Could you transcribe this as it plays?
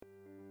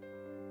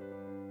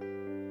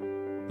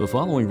The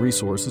following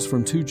resources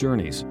from Two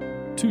Journeys.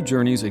 Two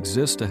Journeys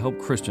exists to help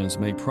Christians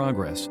make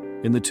progress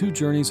in the two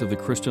journeys of the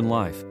Christian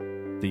life,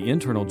 the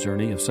internal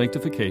journey of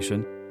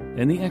sanctification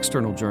and the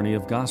external journey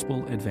of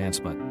gospel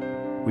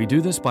advancement. We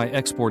do this by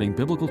exporting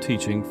biblical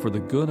teaching for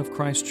the good of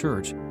Christ's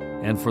church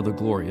and for the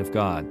glory of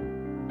God.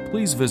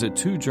 Please visit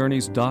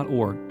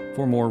twojourneys.org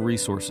for more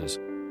resources.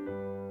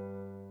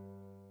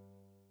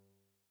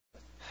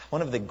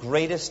 One of the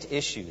greatest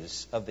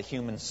issues of the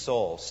human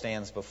soul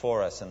stands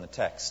before us in the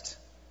text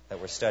that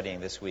we're studying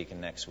this week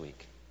and next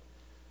week.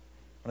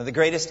 One of the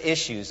greatest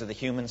issues of the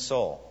human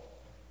soul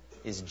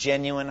is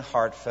genuine,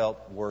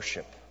 heartfelt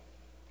worship.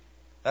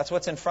 That's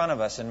what's in front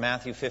of us in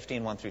Matthew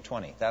 15, 1 through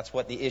 20. That's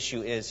what the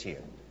issue is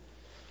here.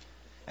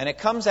 And it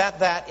comes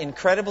at that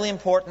incredibly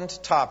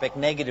important topic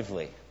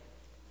negatively.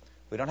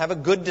 We don't have a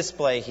good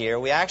display here.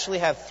 We actually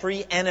have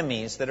three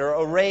enemies that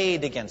are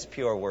arrayed against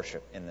pure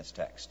worship in this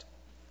text.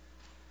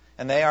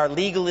 And they are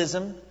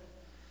legalism,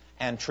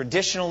 and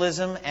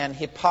traditionalism, and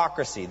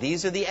hypocrisy.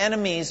 These are the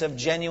enemies of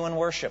genuine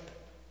worship.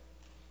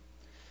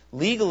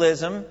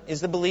 Legalism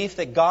is the belief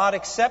that God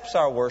accepts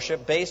our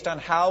worship based on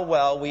how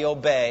well we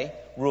obey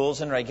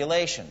rules and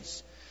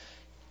regulations.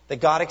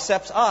 That God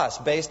accepts us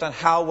based on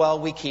how well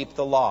we keep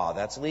the law.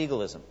 That's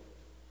legalism.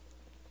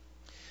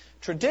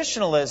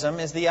 Traditionalism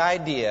is the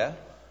idea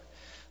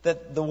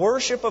that the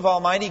worship of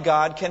Almighty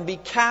God can be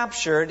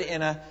captured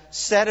in a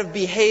set of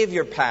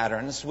behavior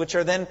patterns which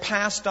are then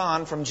passed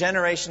on from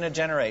generation to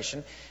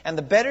generation. And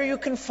the better you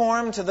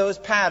conform to those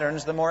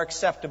patterns, the more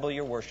acceptable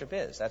your worship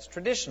is. That's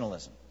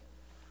traditionalism.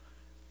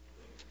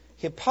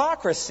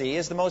 Hypocrisy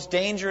is the most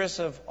dangerous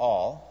of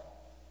all.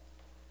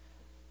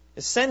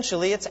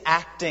 Essentially, it's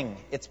acting.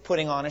 It's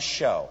putting on a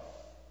show.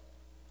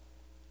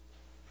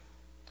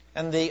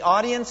 And the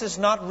audience is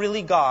not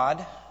really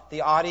God.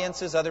 The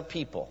audience is other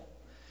people.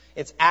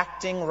 It's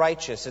acting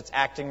righteous. It's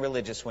acting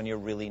religious when you're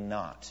really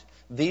not.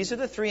 These are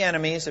the three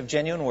enemies of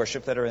genuine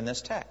worship that are in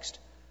this text.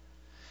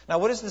 Now,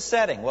 what is the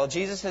setting? Well,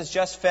 Jesus has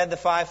just fed the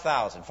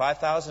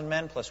 5,000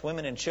 men plus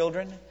women and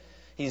children.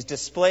 He's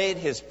displayed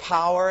His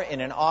power in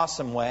an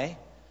awesome way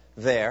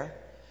there.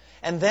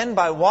 And then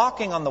by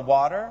walking on the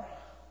water,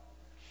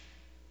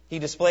 He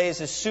displays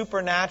His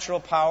supernatural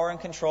power and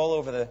control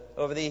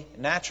over the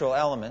natural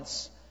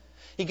elements.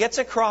 He gets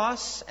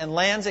across and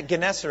lands at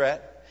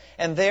Gennesaret.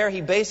 And there He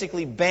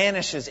basically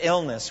banishes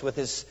illness with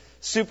His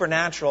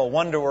supernatural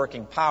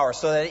wonder-working power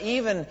so that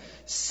even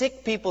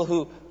sick people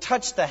who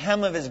touch the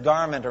hem of His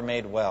garment are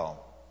made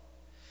well.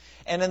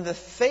 And in the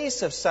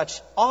face of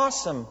such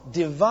awesome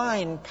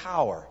divine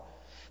power,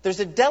 there's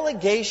a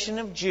delegation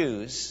of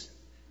Jews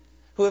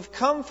who have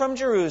come from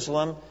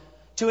Jerusalem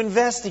to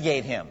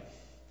investigate Him,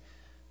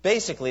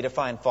 basically to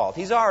find fault.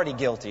 He's already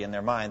guilty in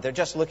their mind. They're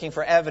just looking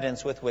for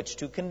evidence with which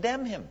to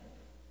condemn Him.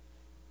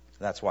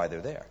 That's why they're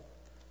there.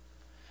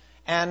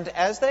 And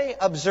as they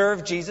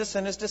observe Jesus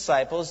and His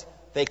disciples,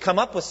 they come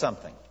up with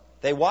something.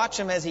 They watch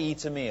Him as He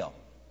eats a meal.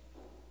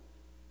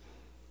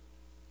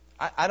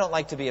 I don't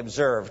like to be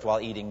observed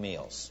while eating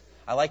meals.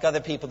 I like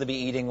other people to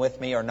be eating with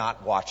me or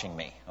not watching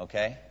me,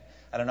 okay?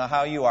 I don't know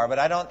how you are, but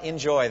I don't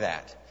enjoy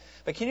that.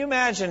 But can you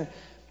imagine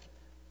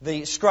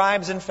the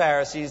scribes and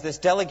Pharisees, this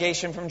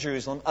delegation from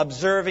Jerusalem,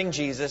 observing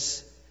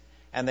Jesus,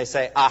 and they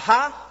say,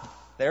 aha,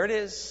 there it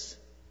is.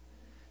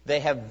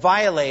 They have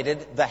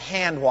violated the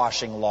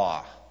hand-washing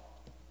law.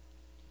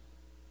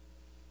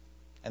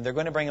 And they're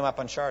going to bring Him up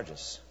on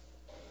charges.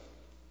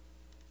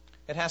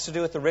 It has to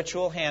do with the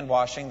ritual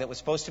hand-washing that was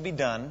supposed to be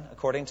done,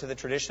 according to the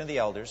tradition of the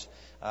elders,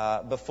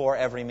 before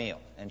every meal.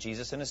 And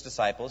Jesus and His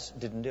disciples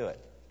didn't do it.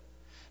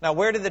 Now,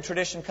 where did the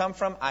tradition come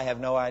from? I have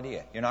no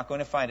idea. You're not going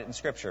to find it in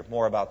Scripture.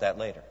 More about that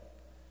later.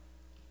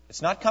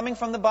 It's not coming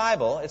from the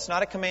Bible. It's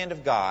not a command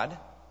of God.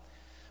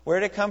 Where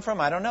did it come from?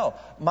 I don't know.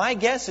 My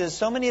guess is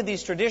so many of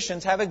these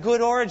traditions have a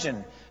good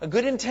origin, a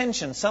good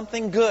intention,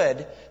 something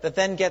good that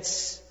then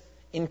gets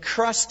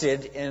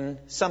encrusted in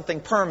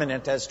something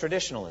permanent as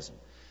traditionalism.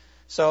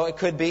 So it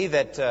could be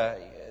that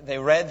they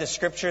read the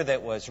scripture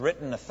that was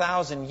written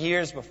 1,000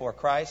 years before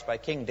Christ by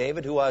King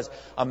David, who was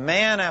a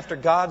man after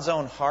God's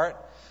own heart,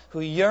 who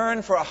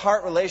yearned for a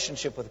heart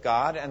relationship with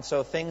God, and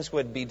so things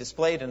would be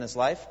displayed in his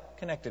life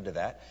connected to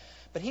that.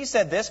 But he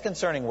said this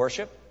concerning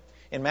worship.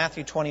 In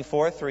Matthew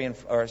 24,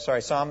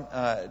 Psalm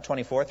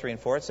 24, 3 and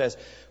 4, it says,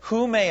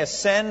 "Who may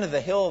ascend the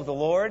hill of the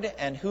Lord,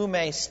 and who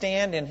may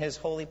stand in His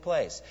holy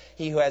place?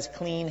 He who has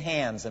clean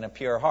hands and a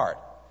pure heart."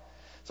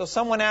 So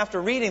someone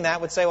after reading that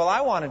would say, well,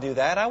 I want to do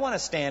that. I want to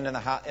stand in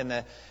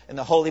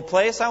the holy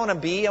place. I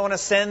want to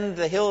ascend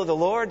the hill of the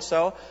Lord,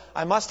 so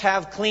I must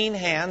have clean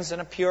hands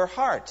and a pure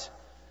heart.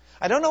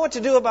 I don't know what to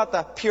do about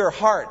the pure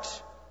heart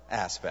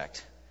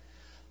aspect.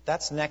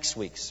 That's next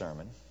week's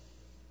sermon.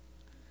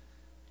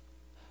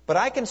 But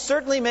I can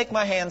certainly make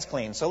my hands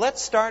clean. So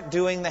let's start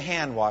doing the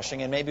hand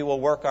washing, and maybe we'll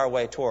work our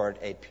way toward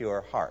a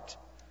pure heart.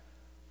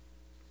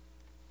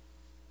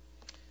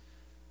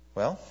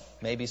 Well,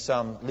 maybe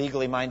some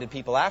legally minded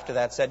people after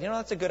that said,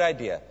 that's a good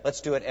idea.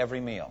 Let's do it every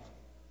meal.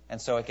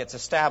 And so it gets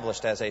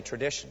established as a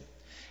tradition.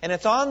 And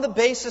it's on the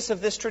basis of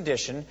this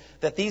tradition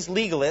that these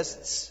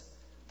legalists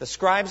the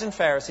scribes and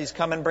Pharisees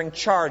come and bring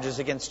charges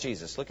against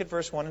Jesus. Look at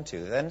verse 1 and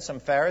 2. Then some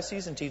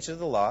Pharisees and teachers of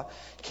the law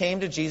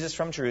came to Jesus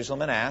from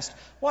Jerusalem and asked,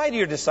 "Why do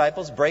your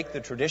disciples break the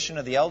tradition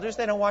of the elders?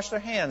 They don't wash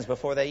their hands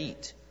before they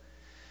eat."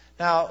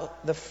 Now,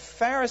 the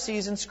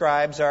Pharisees and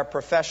scribes are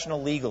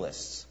professional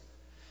legalists.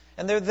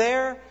 And they're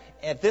there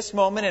at this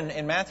moment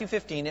in Matthew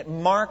 15. It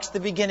marks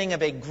the beginning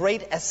of a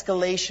great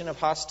escalation of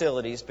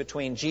hostilities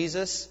between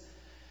Jesus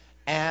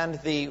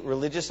and the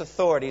religious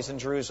authorities in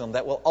Jerusalem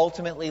that will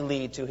ultimately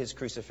lead to his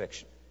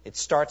crucifixion. It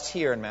starts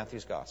here in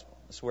Matthew's Gospel.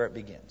 That's where it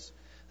begins.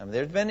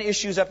 There have been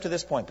issues up to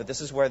this point, but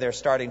this is where they're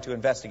starting to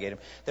investigate him.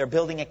 They're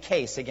building a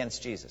case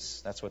against Jesus.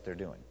 That's what they're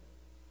doing.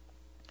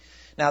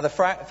 Now, the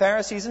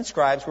Pharisees and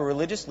scribes were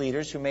religious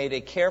leaders who made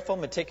a careful,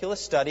 meticulous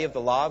study of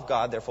the law of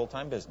God, their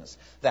full-time business.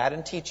 That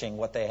and teaching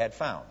what they had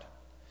found.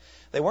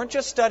 They weren't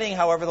just studying,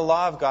 however, the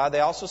law of God.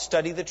 They also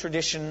studied the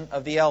tradition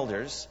of the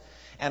elders.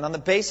 And on the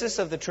basis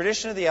of the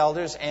tradition of the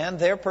elders and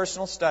their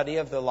personal study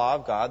of the law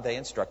of God, they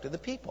instructed the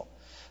people.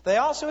 They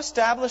also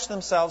established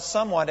themselves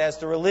somewhat as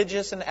the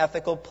religious and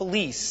ethical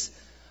police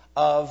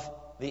of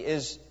the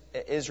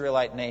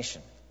Israelite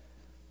nation.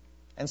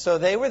 And so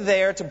they were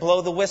there to blow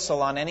the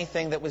whistle on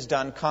anything that was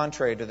done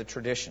contrary to the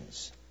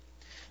traditions.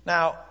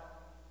 Now,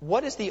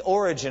 what is the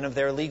origin of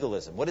their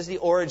legalism? What is the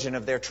origin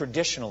of their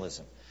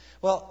traditionalism?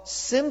 Well,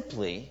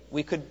 simply,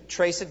 we could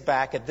trace it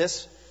back at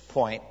this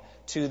point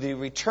to the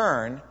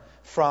return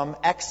from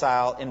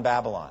exile in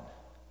Babylon.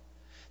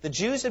 The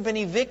Jews had been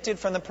evicted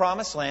from the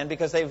Promised Land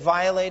because they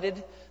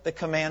violated the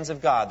commands of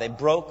God. They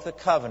broke the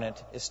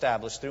covenant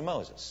established through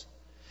Moses.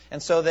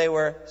 And so they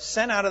were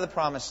sent out of the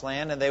Promised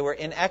Land, and they were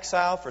in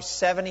exile for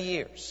 70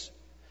 years.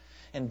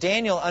 And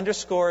Daniel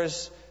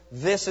underscores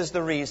this is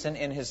the reason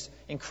in his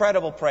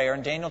incredible prayer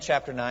in Daniel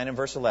chapter 9 and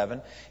verse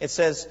 11. It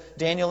says,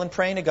 Daniel in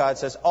praying to God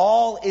says,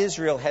 "All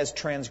Israel has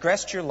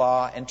transgressed your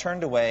law and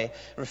turned away,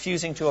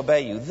 refusing to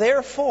obey you.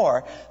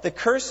 Therefore, the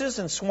curses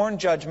and sworn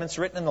judgments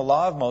written in the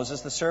law of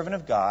Moses, the servant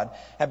of God,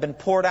 have been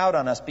poured out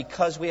on us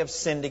because we have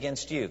sinned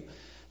against you."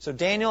 So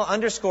Daniel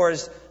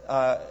underscores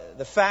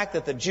the fact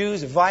that the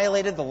Jews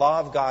violated the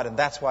law of God, and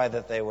that's why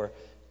that they were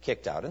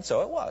kicked out. And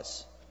so it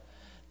was.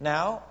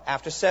 Now,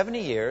 after 70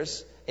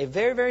 years, a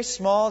very, very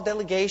small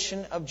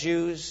delegation of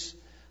Jews,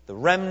 the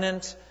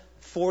remnant,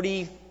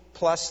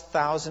 40-plus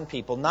thousand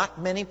people,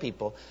 not many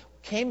people,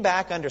 came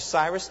back under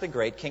Cyrus the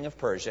Great, king of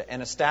Persia,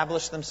 and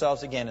established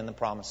themselves again in the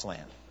Promised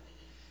Land.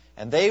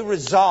 And they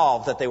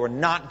resolved that they were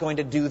not going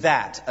to do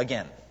that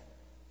again.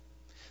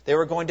 They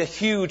were going to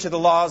hew to the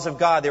laws of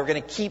God. They were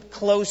going to keep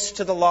close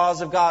to the laws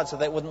of God so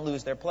they wouldn't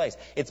lose their place.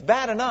 It's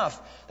bad enough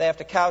they have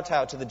to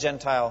kowtow to the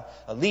Gentile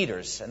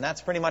leaders, and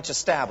that's pretty much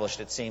established,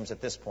 it seems,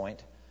 at this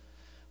point.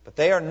 But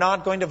they are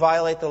not going to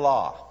violate the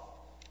law.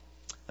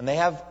 And they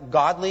have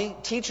godly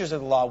teachers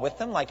of the law with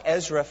them, like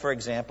Ezra, for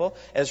example.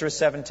 Ezra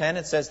 7:10,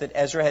 it says that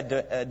Ezra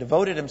had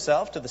devoted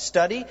himself to the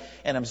study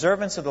and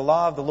observance of the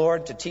law of the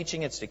Lord, to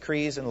teaching its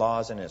decrees and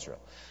laws in Israel.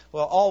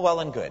 Well, all well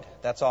and good.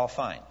 That's all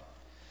fine.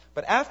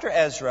 But after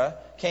Ezra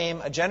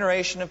came a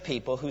generation of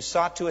people who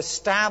sought to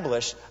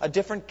establish a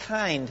different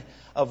kind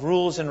of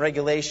rules and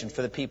regulation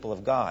for the people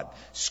of God.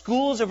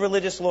 Schools of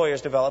religious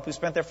lawyers developed who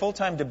spent their full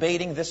time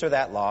debating this or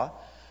that law,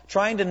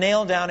 trying to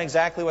nail down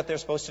exactly what they're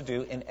supposed to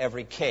do in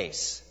every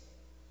case.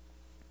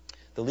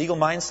 The legal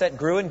mindset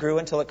grew and grew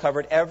until it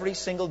covered every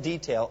single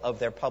detail of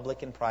their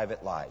public and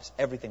private lives.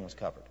 Everything was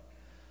covered.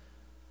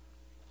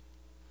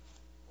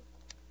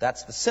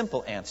 That's the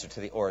simple answer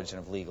to the origin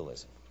of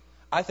legalism.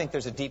 I think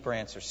there's a deeper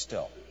answer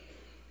still.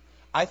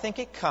 I think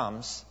it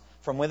comes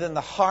from within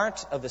the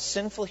heart of the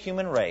sinful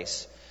human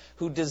race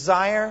who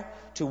desire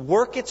to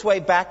work its way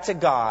back to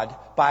God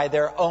by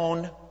their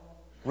own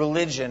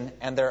religion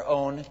and their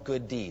own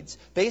good deeds.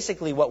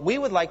 Basically, what we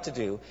would like to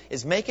do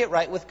is make it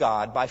right with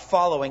God by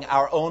following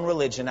our own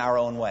religion our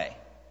own way.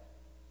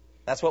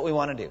 That's what we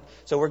want to do.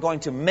 So we're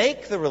going to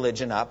make the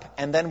religion up,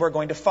 and then we're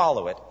going to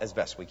follow it as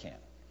best we can.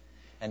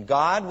 And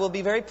God will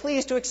be very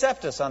pleased to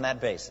accept us on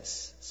that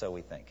basis, so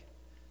we think.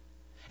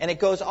 And it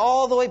goes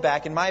all the way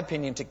back, in my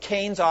opinion, to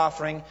Cain's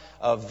offering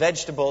of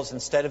vegetables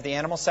instead of the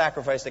animal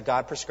sacrifice that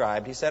God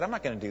prescribed. He said, I'm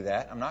not going to do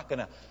that. I'm not going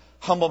to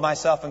humble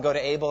myself and go to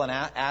Abel and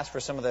ask for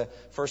some of the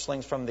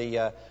firstlings from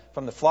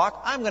the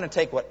flock. I'm going to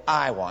take what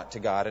I want to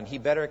God, and he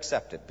better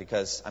accept it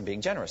because I'm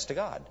being generous to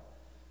God.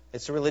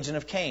 It's the religion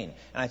of Cain.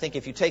 And I think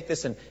if you take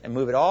this and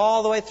move it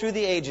all the way through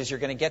the ages, you're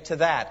going to get to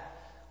that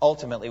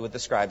ultimately with the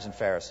scribes and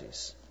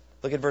Pharisees.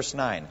 Look at verse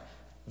 9.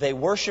 They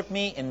worship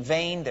me in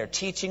vain. Their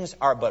teachings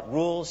are but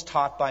rules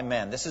taught by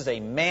men. This is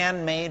a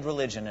man-made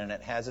religion, and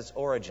it has its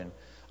origin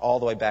all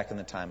the way back in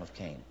the time of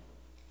Cain.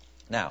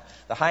 Now,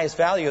 the highest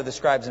value of the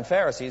scribes and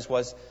Pharisees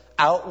was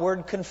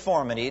outward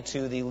conformity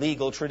to the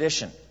legal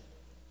tradition.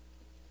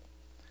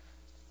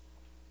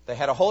 They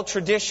had a whole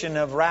tradition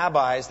of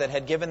rabbis that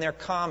had given their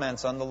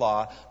comments on the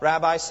law.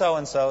 Rabbi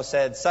so-and-so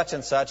said such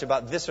and such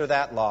about this or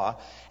that law.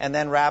 And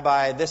then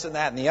Rabbi this and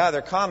that and the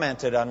other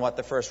commented on what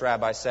the first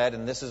rabbi said.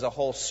 And this is a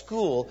whole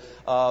school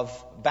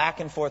of back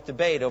and forth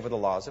debate over the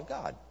laws of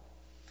God.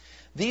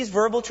 These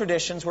verbal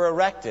traditions were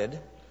erected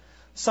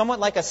somewhat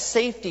like a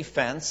safety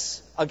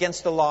fence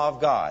against the law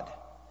of God.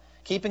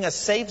 Keeping a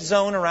safe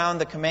zone around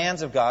the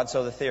commands of God,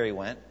 so the theory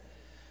went,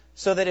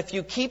 so that if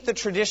you keep the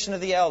tradition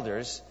of the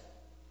elders,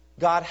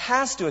 God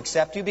has to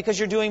accept you because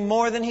you're doing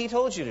more than He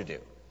told you to do.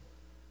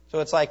 So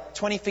it's like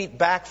 20 feet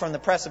back from the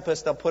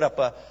precipice, they'll put up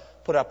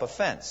a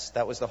fence.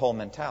 That was the whole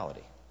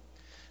mentality.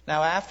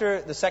 Now,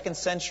 after the 2nd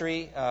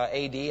century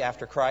AD,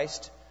 after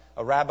Christ,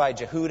 a Rabbi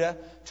Jehuda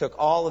took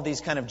all of these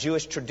kind of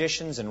Jewish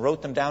traditions and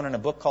wrote them down in a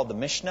book called the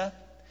Mishnah.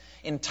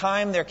 In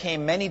time, there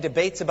came many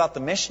debates about the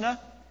Mishnah,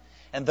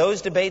 and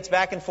those debates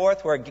back and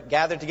forth were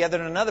gathered together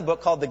in another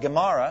book called the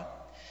Gemara.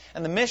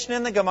 And the Mishnah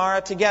and the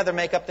Gemara together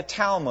make up the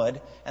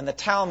Talmud, and the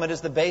Talmud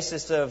is the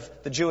basis of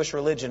the Jewish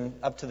religion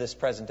up to this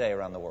present day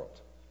around the world.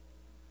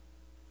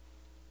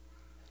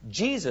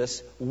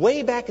 Jesus,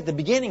 way back at the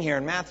beginning here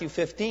in Matthew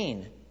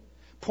 15,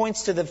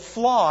 points to the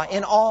flaw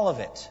in all of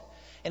it.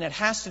 And it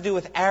has to do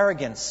with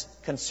arrogance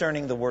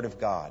concerning the Word of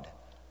God.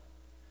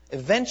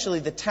 Eventually,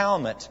 the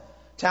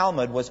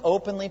Talmud was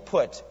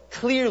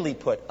clearly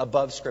put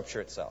above Scripture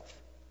itself.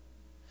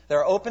 There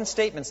are open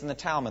statements in the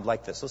Talmud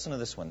like this. Listen to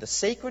this one. The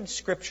sacred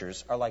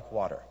Scriptures are like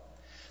water.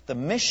 The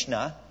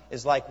Mishnah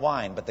is like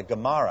wine, but the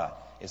Gemara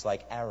is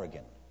like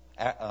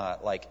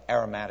like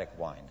aromatic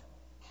wine.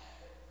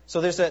 So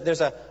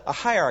there's a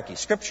hierarchy.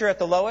 Scripture at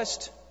the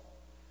lowest,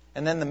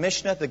 and then the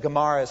Mishnah, the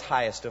Gemara is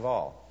highest of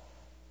all.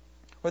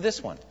 Or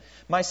this one.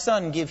 My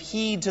son, give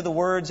heed to the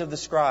words of the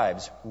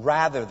scribes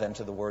rather than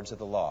to the words of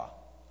the law.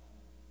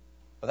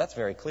 Well, that's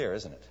very clear,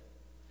 isn't it?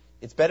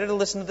 It's better to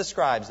listen to the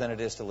scribes than it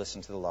is to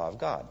listen to the law of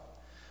God.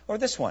 Or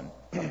this one.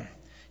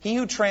 He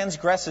who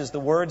transgresses the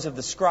words of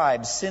the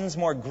scribes sins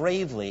more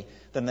gravely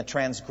than the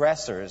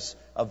transgressors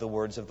of the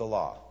words of the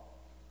law.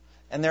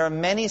 And there are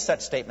many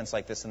such statements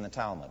like this in the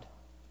Talmud.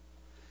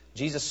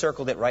 Jesus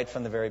circled it right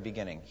from the very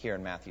beginning here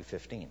in Matthew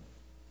 15.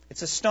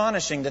 It's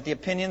astonishing that the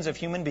opinions of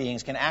human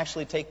beings can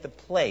actually take the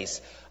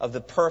place of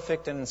the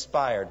perfect and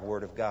inspired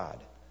Word of God.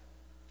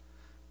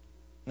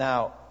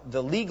 Now,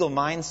 the legal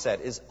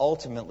mindset is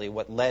ultimately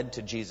what led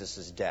to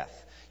Jesus' death.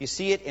 You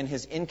see it in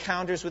His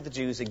encounters with the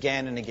Jews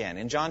again and again.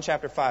 In John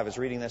chapter 5, I was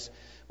reading this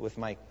with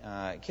my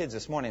kids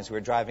this morning as we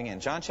were driving in.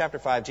 John chapter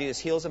 5, Jesus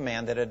heals a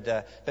man that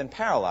had been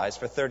paralyzed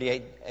for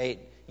 38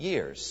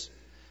 years.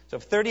 So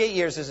for 38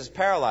 years, as this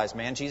paralyzed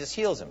man, Jesus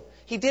heals him.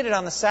 He did it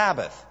on the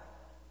Sabbath.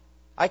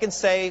 I can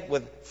say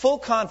with full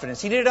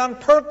confidence, He did it on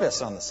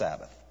purpose on the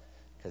Sabbath.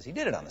 Because He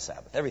did it on the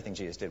Sabbath. Everything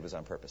Jesus did was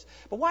on purpose.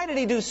 But why did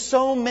He do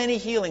so many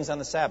healings on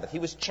the Sabbath? He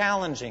was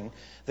challenging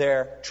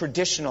their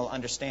traditional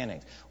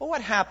understandings. Well,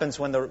 what happens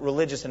when the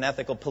religious and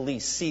ethical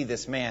police see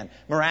this man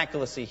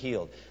miraculously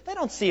healed? They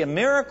don't see a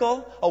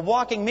miracle, a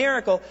walking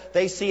miracle.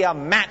 They see a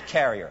mat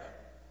carrier.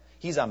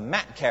 He's a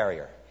mat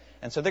carrier.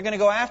 And so they're going to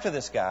go after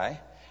this guy.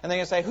 And they're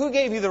going to say, who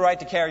gave you the right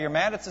to carry your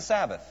mat? It's the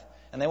Sabbath.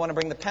 And they want to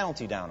bring the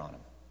penalty down on him.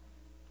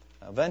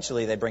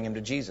 Eventually, they bring him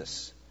to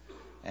Jesus.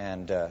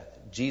 And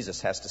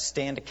Jesus has to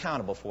stand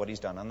accountable for what He's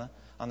done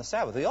on the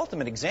Sabbath. The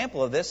ultimate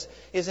example of this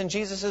is in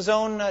Jesus'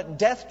 own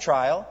death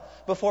trial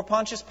before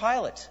Pontius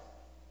Pilate.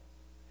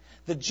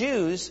 The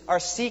Jews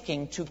are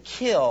seeking to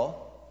kill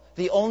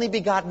the only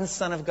begotten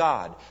Son of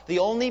God, the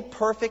only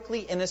perfectly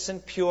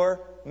innocent,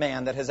 pure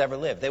man that has ever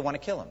lived. They want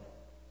to kill Him.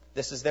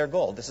 This is their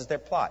goal. This is their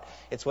plot.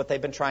 It's what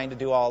they've been trying to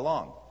do all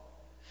along.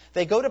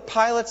 They go to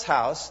Pilate's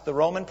house, the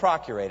Roman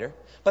procurator,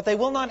 but they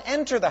will not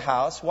enter the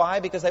house. Why?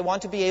 Because they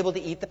want to be able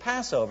to eat the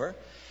Passover.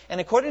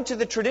 And according to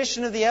the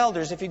tradition of the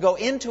elders, if you go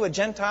into a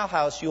Gentile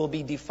house, you will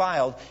be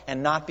defiled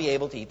and not be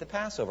able to eat the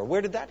Passover.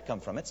 Where did that come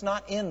from? It's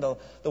not in the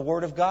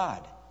Word of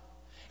God.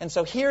 And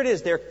so here it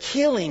is. They're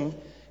killing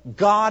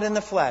God in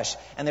the flesh,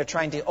 and they're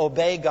trying to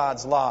obey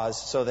God's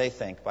laws, so they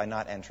think, by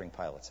not entering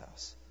Pilate's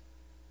house.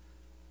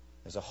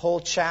 There's a whole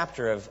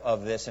chapter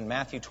of this in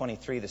Matthew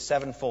 23, the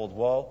sevenfold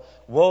woe.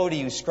 Woe to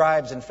you,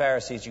 scribes and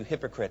Pharisees, you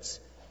hypocrites.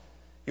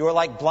 You are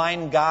like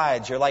blind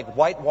guides. You're like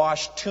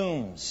whitewashed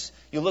tombs.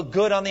 You look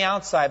good on the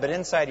outside, but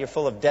inside you're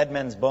full of dead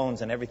men's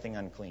bones and everything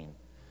unclean.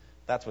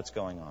 That's what's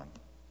going on.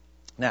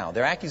 Now,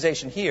 their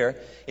accusation here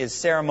is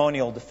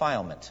ceremonial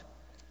defilement.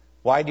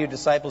 Why do your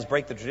disciples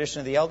break the tradition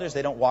of the elders?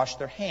 They don't wash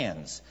their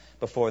hands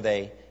before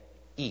they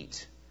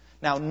eat.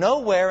 Now,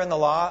 nowhere in the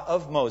law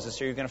of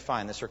Moses are you going to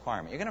find this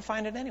requirement. You're going to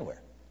find it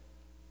anywhere.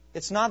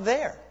 It's not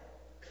there.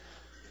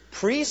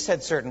 Priests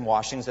had certain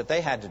washings that they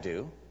had to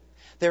do.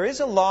 There is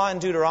a law in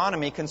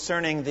Deuteronomy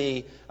concerning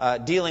the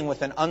dealing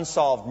with an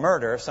unsolved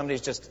murder. If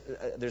somebody's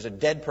there's a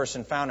dead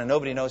person found and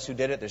nobody knows who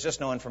did it. There's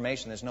just no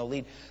information. There's no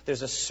lead.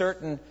 There's a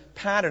certain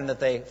pattern that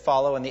they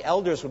follow, and the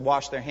elders would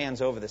wash their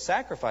hands over the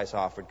sacrifice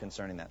offered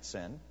concerning that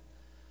sin.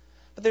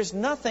 But there's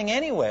nothing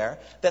anywhere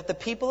that the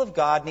people of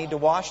God need to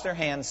wash their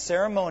hands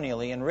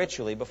ceremonially and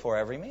ritually before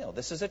every meal.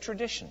 This is a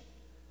tradition.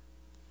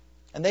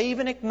 And they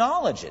even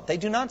acknowledge it. They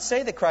do not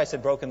say that Christ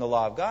had broken the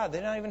law of God.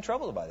 They're not even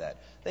troubled by that.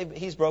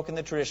 He's broken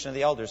the tradition of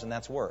the elders, and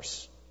that's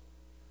worse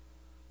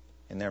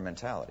in their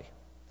mentality.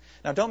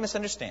 Now, don't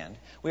misunderstand.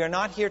 We are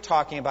not here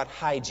talking about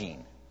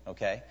hygiene,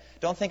 okay?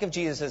 Don't think of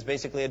Jesus as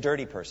basically a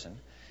dirty person.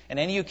 And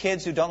any of you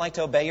kids who don't like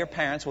to obey your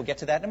parents, we'll get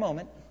to that in a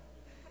moment.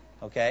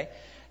 Okay?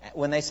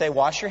 When they say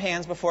wash your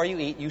hands before you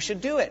eat, you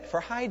should do it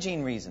for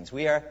hygiene reasons.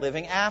 We are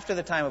living after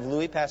the time of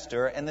Louis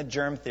Pasteur and the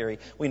germ theory.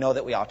 We know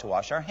that we ought to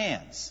wash our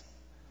hands.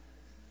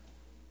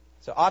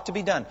 So it ought to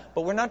be done.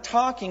 But we're not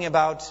talking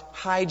about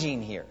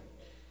hygiene here.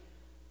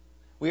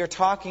 We are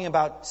talking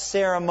about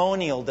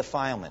ceremonial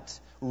defilement,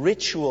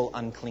 ritual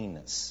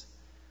uncleanness.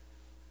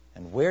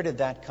 And where did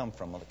that come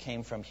from? Well, it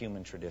came from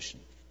human tradition.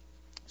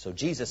 So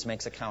Jesus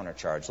makes a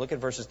countercharge. Look at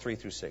verses 3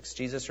 through 6.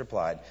 Jesus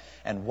replied,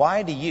 "And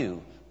why do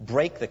you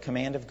break the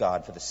command of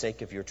God for the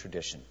sake of your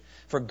tradition?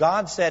 For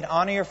God said,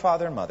 'Honor your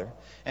father and mother,'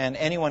 and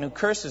anyone who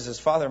curses his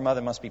father or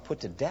mother must be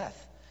put to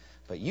death.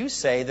 But you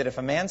say that if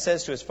a man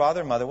says to his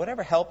father or mother,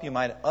 'Whatever help you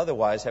might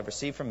otherwise have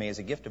received from me is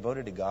a gift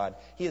devoted to God,'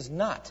 he is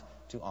not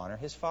to honor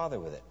his father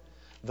with it.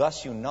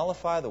 Thus you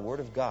nullify the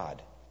word of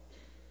God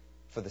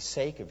for the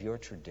sake of your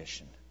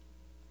tradition."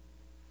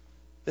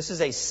 This is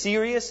a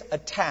serious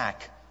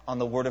attack on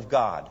the Word of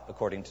God,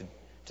 according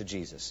to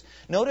Jesus.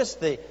 Notice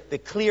the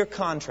clear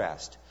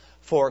contrast.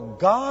 For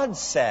God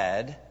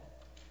said,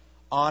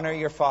 "Honor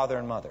your father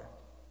and mother.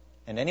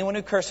 And anyone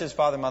who curses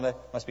father and mother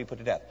must be put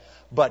to death.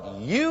 But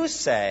you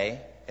say,"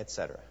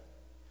 etc.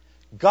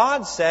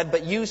 God said,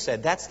 but you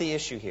said. That's the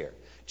issue here.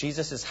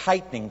 Jesus is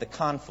heightening the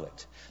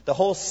conflict. The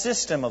whole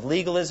system of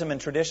legalism and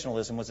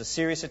traditionalism was a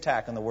serious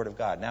attack on the Word of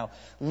God. Now,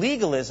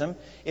 legalism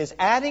is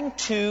adding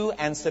to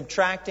and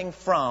subtracting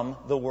from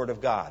the Word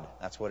of God.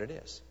 That's what it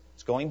is.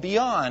 It's going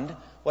beyond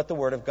what the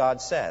Word of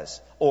God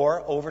says,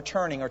 or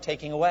overturning or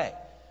taking away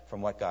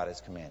from what God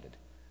has commanded.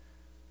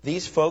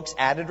 These folks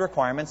added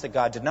requirements that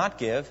God did not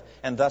give,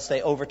 and thus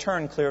they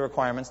overturned clear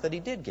requirements that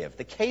He did give.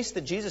 The case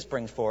that Jesus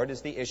brings forward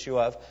is the issue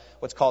of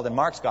what's called in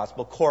Mark's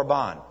Gospel,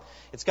 korban.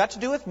 It's got to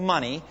do with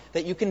money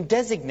that you can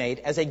designate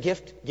as a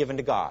gift given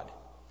to God.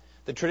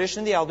 The tradition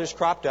of the elders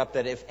cropped up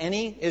that if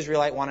any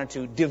Israelite wanted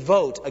to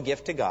devote a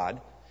gift to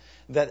God,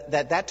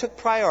 that took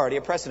priority,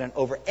 a precedent,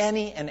 over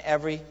any and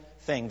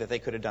everything that they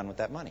could have done with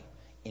that money,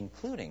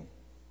 including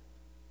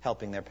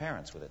helping their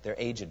parents with it, their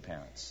aged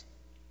parents.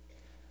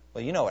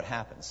 Well, you know what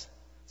happens.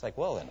 It's like,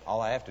 well, then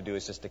all I have to do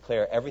is just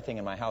declare everything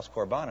in my house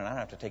korban, and I don't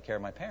have to take care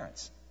of my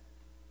parents.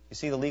 You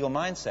see the legal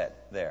mindset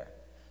there.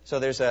 So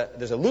there's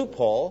a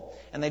loophole,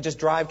 and they just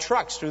drive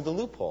trucks through the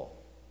loophole.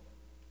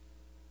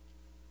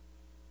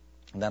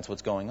 And that's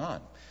what's going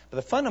on. But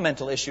the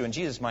fundamental issue in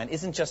Jesus' mind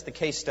isn't just the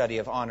case study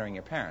of honoring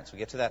your parents. We'll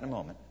get to that in a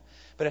moment.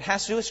 But it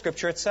has to do with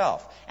Scripture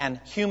itself and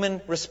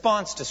human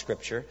response to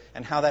Scripture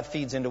and how that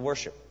feeds into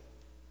worship.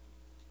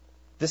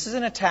 This is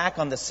an attack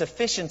on the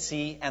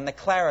sufficiency and the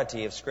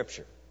clarity of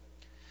Scripture.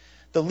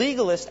 The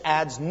legalist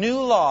adds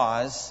new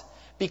laws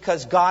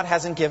because God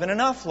hasn't given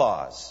enough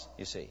laws,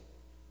 you see.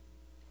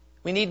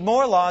 We need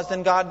more laws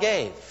than God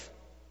gave.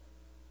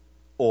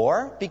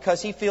 Or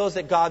because he feels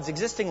that God's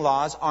existing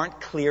laws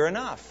aren't clear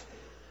enough.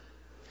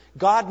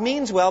 God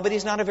means well, but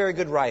He's not a very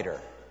good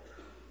writer.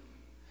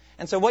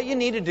 And so what you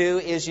need to do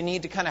is you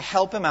need to kind of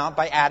help Him out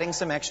by adding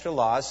some extra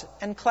laws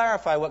and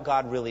clarify what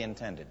God really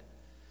intended.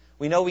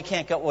 We know we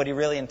can't get what He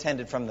really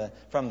intended from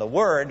the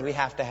Word. We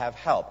have to have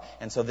help.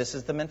 And so this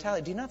is the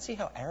mentality. Do you not see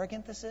how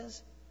arrogant this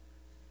is?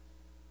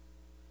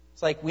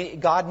 It's like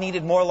God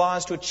needed more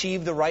laws to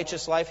achieve the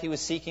righteous life He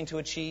was seeking to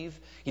achieve.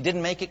 He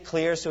didn't make it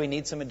clear, so He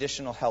needs some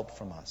additional help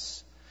from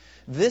us.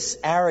 This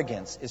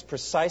arrogance is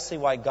precisely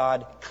why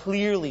God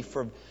clearly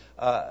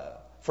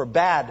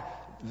forbade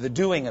the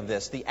doing of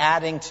this, the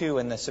adding to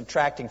and the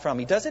subtracting from.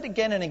 He does it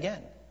again and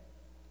again.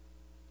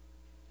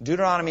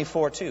 Deuteronomy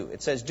 4:2,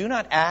 it says, "Do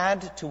not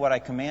add to what I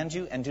command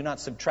you, and do not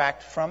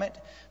subtract from it,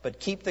 but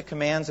keep the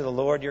commands of the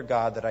Lord your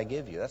God that I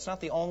give you." That's not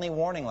the only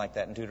warning like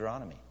that in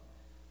Deuteronomy.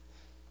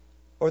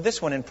 Or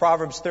this one in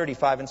Proverbs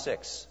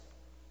 30:5-6.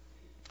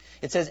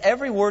 It says,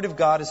 "Every word of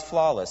God is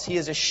flawless. He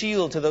is a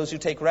shield to those who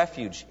take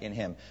refuge in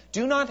Him.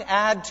 Do not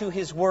add to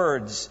His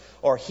words,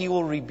 or He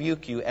will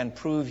rebuke you and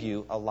prove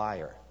you a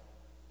liar."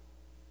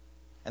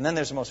 And then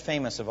there's the most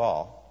famous of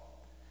all.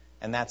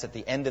 And that's at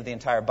the end of the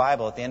entire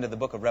Bible, at the end of the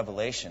book of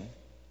Revelation. You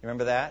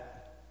remember that?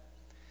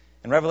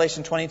 In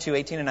Revelation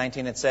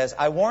 22:18-19, it says,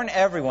 "I warn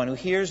everyone who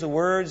hears the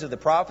words of the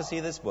prophecy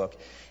of this book.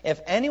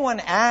 If anyone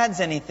adds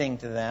anything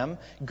to them,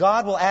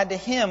 God will add to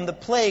him the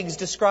plagues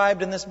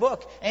described in this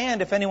book.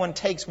 And if anyone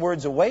takes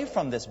words away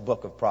from this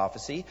book of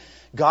prophecy,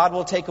 God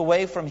will take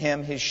away from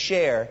him his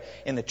share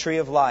in the tree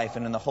of life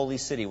and in the holy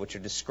city, which are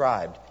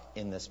described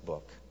in this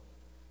book."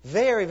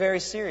 Very,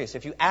 very serious.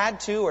 If you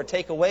add to or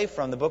take away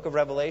from the book of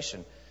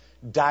Revelation,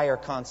 dire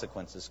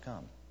consequences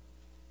come.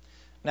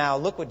 Now,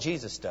 look what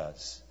Jesus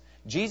does.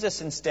 Jesus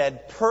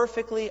instead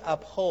perfectly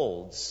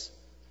upholds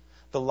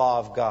the law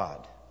of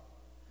God.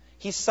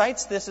 He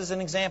cites this as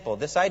an example.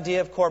 This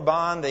idea of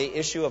korban, the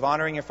issue of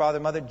honoring your father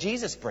and mother,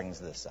 Jesus brings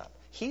this up.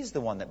 He's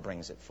the one that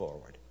brings it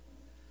forward.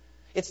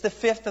 It's the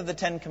fifth of the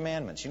 10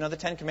 Commandments. You know, the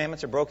 10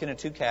 Commandments are broken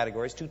into two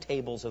categories, two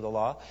tables of the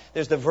law.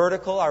 There's the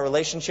vertical, our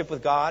relationship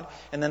with God,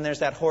 and then there's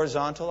that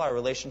horizontal, our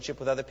relationship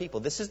with other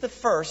people. This is the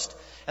first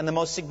and the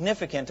most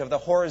significant of the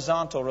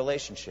horizontal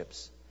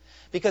relationships.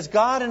 Because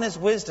God in His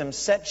wisdom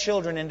set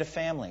children into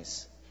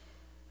families.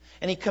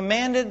 And He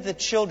commanded the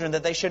children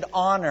that they should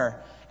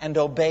honor and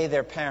obey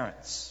their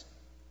parents.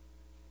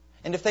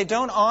 And if they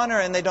don't honor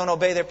and they don't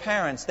obey their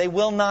parents, they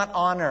will not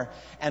honor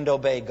and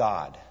obey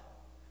God.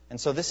 And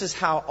so this is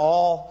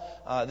how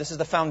this is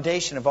the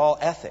foundation of all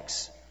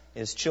ethics,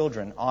 is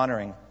children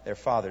honoring their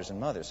fathers and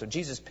mothers. So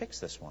Jesus picks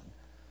this one.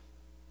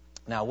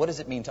 Now, what does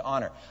it mean to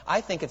honor?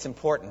 I think it's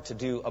important to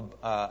do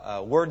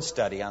a word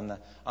study on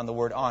the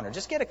word honor.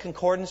 Just get a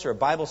concordance or a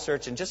Bible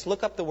search and just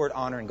look up the word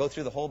honor and go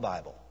through the whole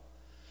Bible.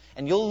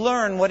 And you'll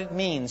learn what it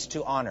means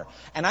to honor.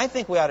 And I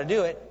think we ought to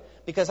do it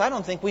because I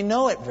don't think we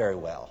know it very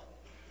well.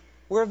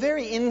 We're a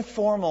very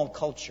informal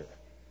culture.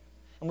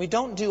 And we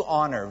don't do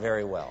honor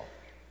very well.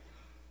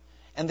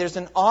 And there's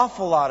an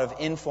awful lot of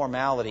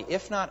informality,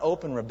 if not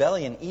open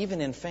rebellion,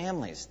 even in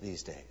families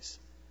these days.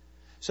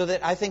 So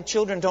that I think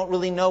children don't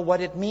really know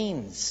what it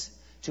means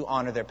to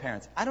honor their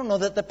parents. I don't know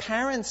that the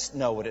parents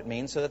know what it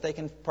means so that they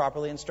can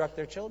properly instruct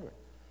their children.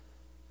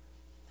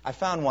 I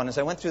found one as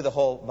I went through the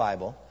whole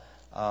Bible.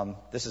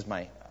 This is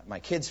my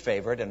kids'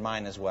 favorite and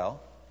mine as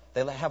well.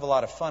 They have a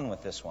lot of fun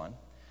with this one.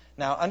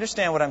 Now,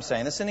 understand what I'm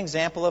saying. This is an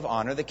example of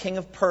honor. The king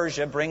of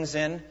Persia brings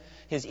in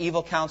his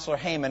evil counselor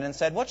Haman and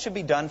said, "What should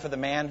be done for the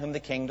man whom the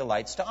king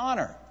delights to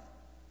honor?"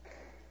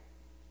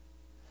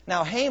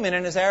 Now, Haman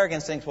in his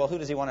arrogance thinks, well, who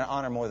does he want to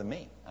honor more than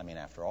me? I mean,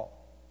 after all.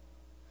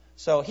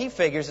 So he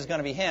figures it's going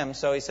to be him.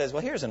 So he says,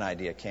 well, here's an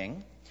idea,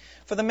 king.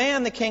 For the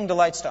man the king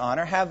delights to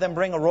honor, have them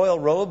bring a royal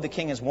robe the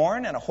king has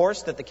worn and a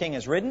horse that the king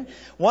has ridden,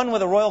 one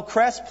with a royal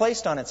crest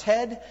placed on its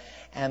head,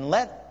 and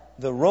let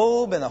the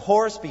robe and the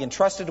horse be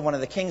entrusted to one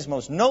of the king's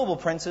most noble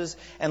princes,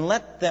 and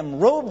let them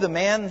robe the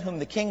man whom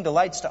the king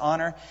delights to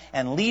honor,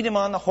 and lead him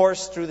on the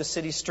horse through the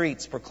city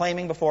streets,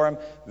 proclaiming before him,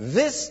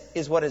 "This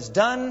is what is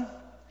done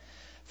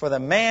for the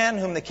man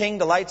whom the king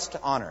delights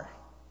to honor."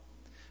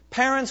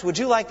 Parents, would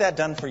you like that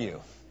done for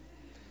you?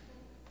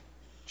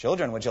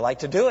 Children, would you like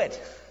to do it?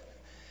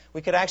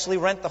 We could actually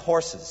rent the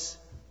horses.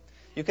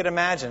 You could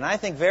imagine. I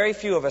think very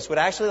few of us would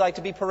actually like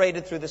to be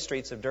paraded through the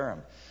streets of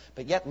Durham.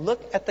 But yet,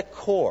 look at the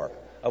core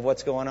of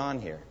what's going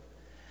on here.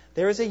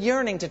 There is a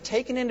yearning to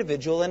take an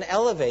individual and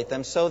elevate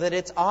them so that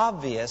it's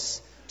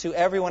obvious to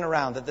everyone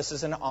around that this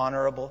is an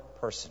honorable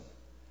person.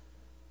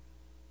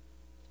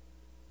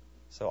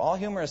 So all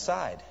humor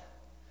aside,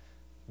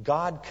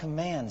 God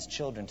commands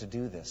children to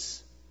do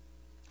this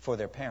for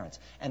their parents.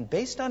 And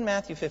based on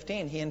Matthew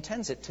 15, he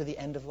intends it to the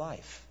end of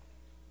life.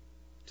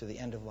 To the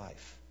end of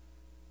life.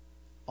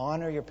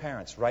 Honor your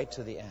parents right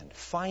to the end.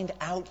 Find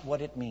out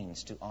what it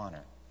means to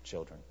honor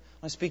children.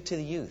 I want to speak to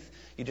the youth.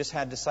 You just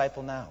had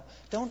Disciple Now.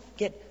 Don't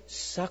get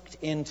sucked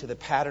into the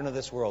pattern of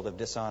this world of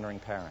dishonoring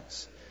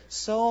parents.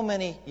 So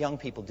many young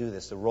people do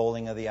this. The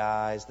rolling of the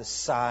eyes, the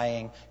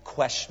sighing,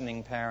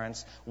 questioning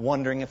parents,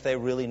 wondering if they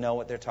really know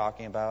what they're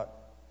talking about.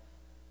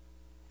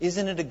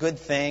 Isn't it a good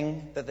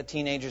thing that the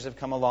teenagers have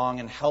come along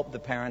and helped the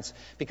parents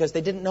because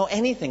they didn't know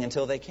anything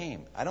until they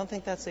came? I don't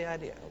think that's the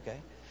idea, okay?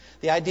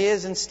 The idea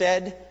is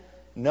instead,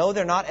 no,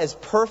 they're not as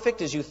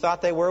perfect as you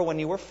thought they were when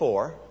you were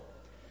 4,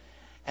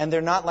 and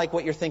they're not like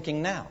what you're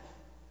thinking now.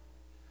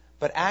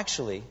 But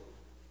actually,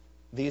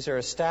 these are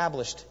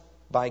established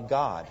by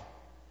God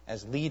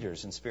as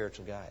leaders and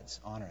spiritual guides.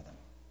 Honor them.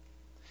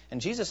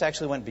 And Jesus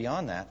actually went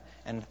beyond that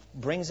and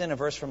brings in a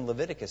verse from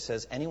Leviticus,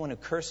 says, anyone who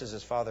curses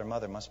his father or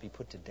mother must be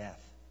put to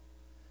death.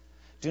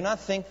 Do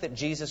not think that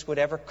Jesus would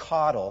ever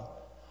coddle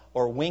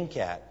or wink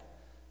at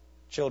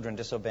children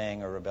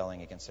disobeying or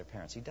rebelling against their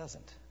parents. He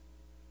doesn't.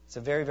 It's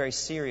a very, very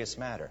serious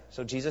matter.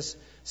 So Jesus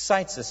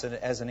cites this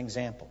as an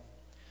example.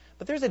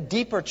 But there's a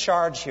deeper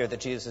charge here that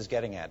Jesus is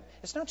getting at.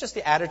 It's not just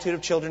the attitude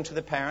of children to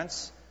the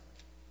parents.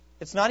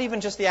 It's not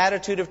even just the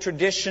attitude of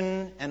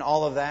tradition and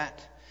all of that.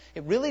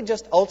 It really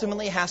just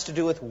ultimately has to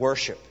do with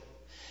worship.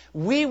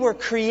 We were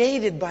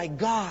created by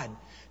God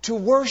to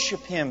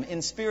worship Him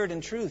in spirit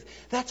and truth.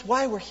 That's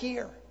why we're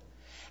here.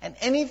 And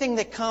anything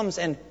that comes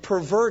and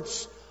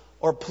perverts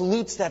or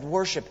pollutes that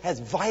worship has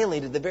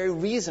violated the very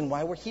reason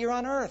why we're here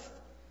on earth.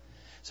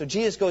 So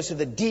Jesus goes to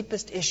the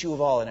deepest issue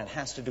of all, and it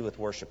has to do with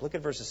worship. Look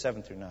at verses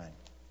 7 through 9.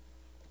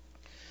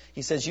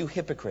 He says, you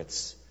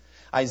hypocrites,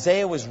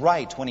 Isaiah was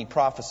right when he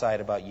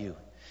prophesied about you.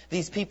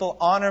 These people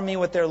honor me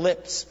with their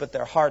lips, but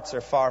their hearts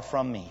are far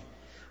from me.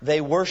 They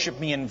worship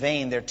me in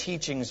vain. Their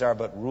teachings are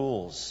but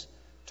rules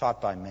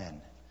taught by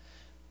men.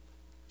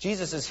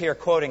 Jesus is here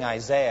quoting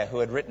Isaiah, who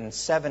had written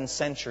 7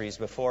 centuries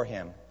before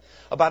him,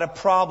 about a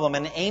problem,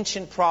 an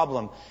ancient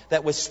problem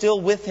that was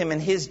still with him in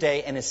his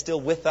day and is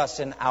still with us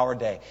in our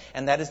day.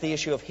 And that is the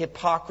issue of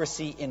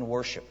hypocrisy in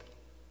worship.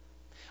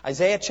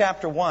 Isaiah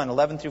chapter 1,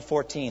 11 through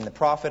 14, the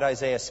prophet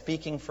Isaiah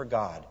speaking for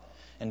God,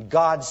 and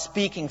God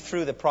speaking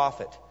through the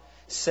prophet,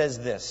 says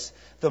this,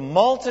 the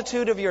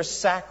multitude of your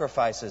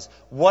sacrifices,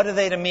 what are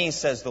they to me,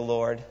 says the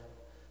Lord?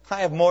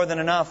 I have more than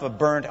enough of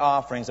burnt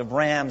offerings, of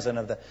rams, and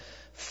of the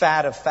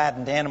fat of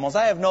fattened animals.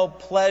 I have no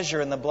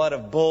pleasure in the blood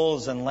of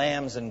bulls and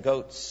lambs and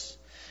goats.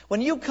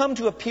 When you come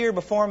to appear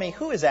before me,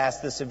 who has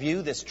asked this of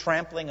you, this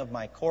trampling of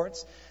my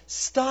courts?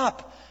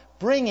 Stop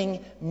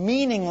bringing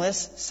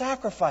meaningless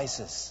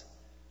sacrifices.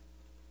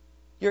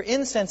 Your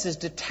incense is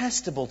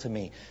detestable to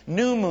me.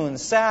 New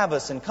moons,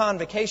 Sabbaths, and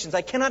convocations.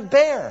 I cannot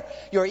bear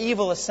your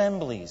evil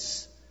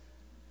assemblies.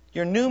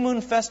 Your new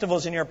moon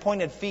festivals and your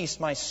appointed feasts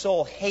my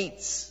soul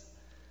hates.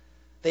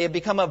 They have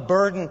become a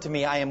burden to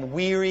me. I am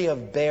weary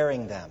of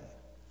bearing them.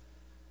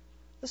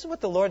 This is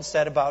what the Lord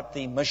said about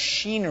the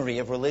machinery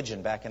of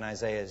religion back in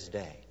Isaiah's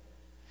day.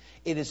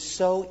 It is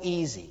so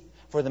easy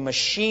for the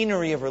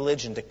machinery of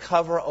religion to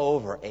cover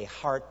over a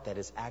heart that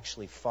is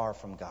actually far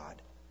from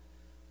God.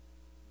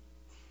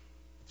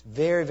 It's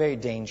very, very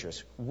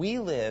dangerous. We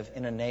live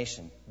in a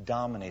nation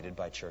dominated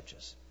by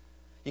churches.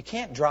 You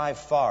can't drive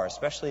far,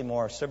 especially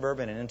more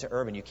suburban and into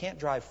urban. You can't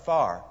drive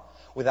far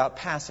without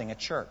passing a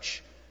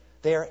church.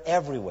 They are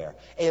everywhere.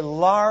 A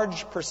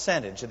large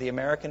percentage of the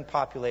American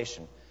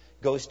population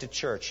goes to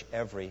church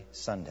every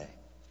Sunday.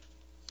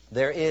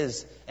 There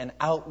is an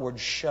outward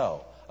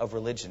show of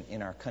religion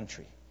in our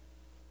country.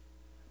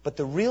 But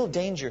the real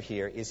danger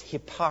here is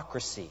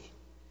hypocrisy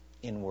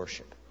in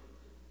worship.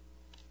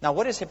 Now,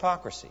 what is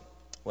hypocrisy?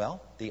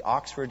 Well, the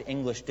Oxford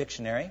English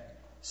Dictionary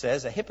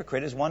says a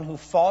hypocrite is one who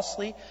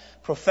falsely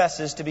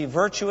professes to be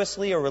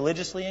virtuously or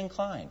religiously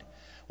inclined.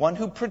 One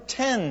who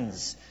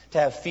pretends to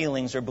have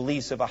feelings or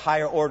beliefs of a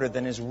higher order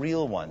than his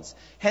real ones.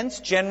 Hence,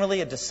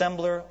 generally a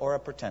dissembler or a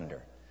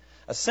pretender.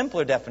 A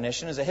simpler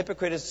definition is a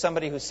hypocrite is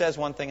somebody who says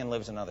one thing and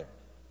lives another.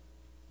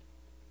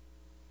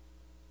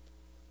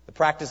 The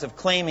practice of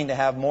claiming to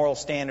have moral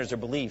standards or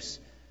beliefs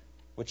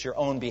which your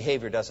own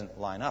behavior doesn't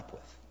line up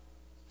with.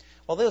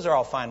 Well, those are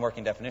all fine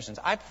working definitions.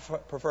 I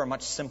prefer a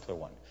much simpler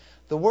one.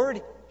 The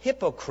word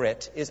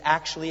hypocrite is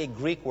actually a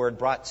Greek word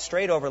brought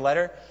straight over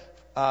letter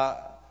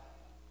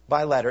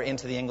by letter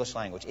into the English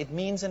language. It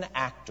means an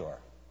actor.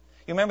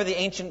 You remember the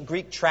ancient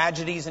Greek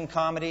tragedies and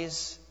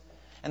comedies?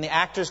 And the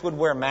actors would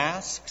wear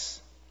masks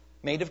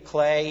made of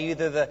clay.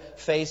 Either the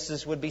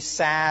faces would be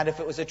sad if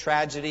it was a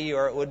tragedy,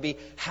 or it would be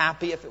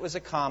happy if it was a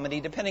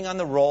comedy, depending on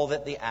the role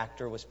that the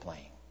actor was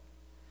playing.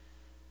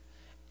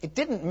 It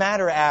didn't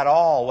matter at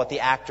all what the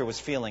actor was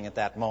feeling at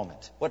that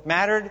moment. What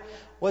mattered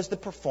was the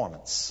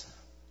performance.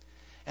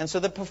 And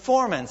so the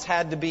performance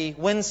had to be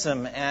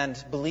winsome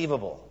and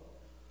believable.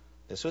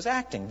 This was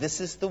acting. This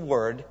is the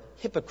word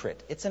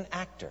hypocrite. It's an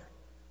actor.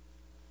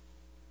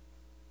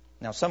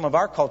 Now, some of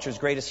our culture's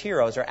greatest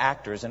heroes are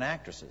actors and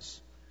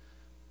actresses.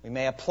 We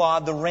may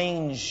applaud the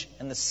range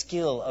and the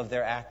skill of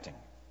their acting.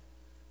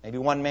 Maybe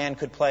one man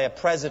could play a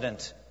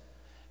president,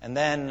 and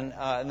then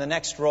in the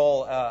next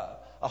role,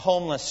 a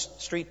homeless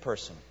street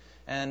person.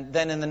 And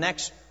then in the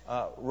next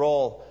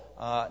role,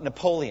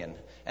 Napoleon.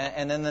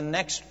 And then the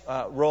next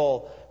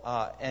role,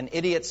 an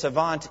idiot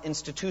savant,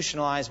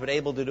 institutionalized but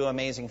able to do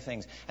amazing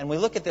things. And we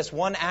look at this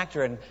one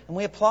actor and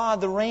we applaud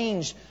the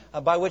range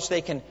by which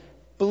they can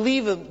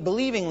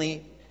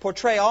believingly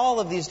portray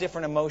all of these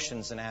different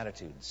emotions and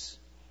attitudes.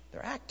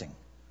 They're acting.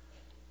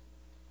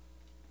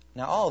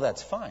 Now, all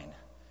that's fine.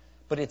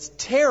 But it's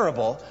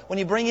terrible when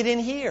you bring it in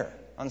here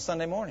on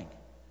Sunday morning.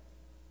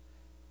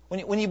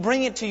 When you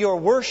bring it to your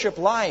worship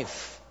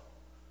life.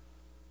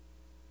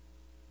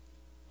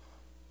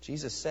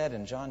 Jesus said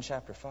in John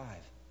chapter 5,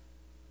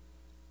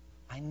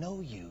 I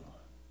know you.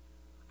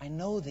 I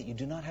know that you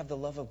do not have the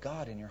love of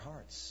God in your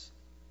hearts.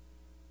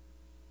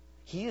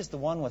 He is the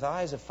one with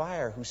eyes of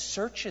fire who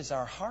searches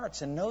our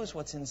hearts and knows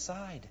what's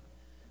inside.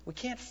 We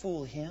can't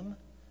fool him,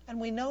 and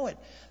we know it.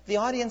 The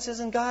audience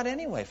isn't God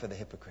anyway for the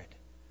hypocrite.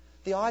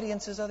 The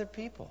audience is other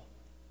people.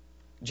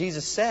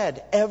 Jesus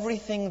said,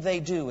 everything they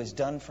do is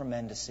done for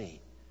men to see.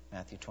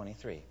 Matthew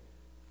 23.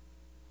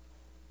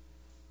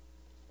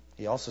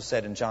 He also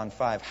said in John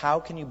 5, how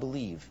can you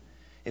believe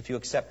if you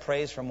accept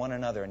praise from one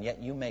another and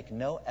yet you make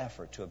no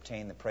effort to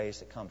obtain the praise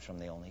that comes from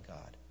the only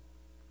God?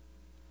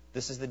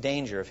 This is the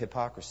danger of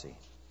hypocrisy.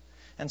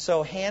 And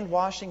so hand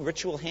washing,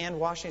 ritual hand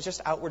washing, is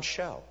just outward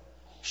show.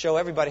 Show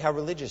everybody how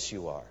religious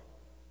you are.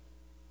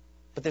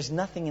 But there's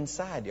nothing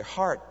inside. Your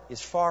heart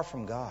is far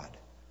from God.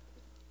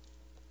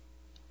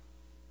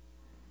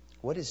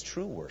 What is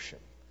true worship?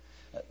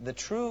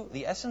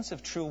 The essence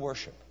of true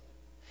worship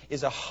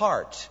is a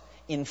heart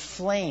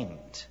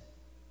inflamed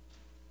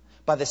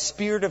by the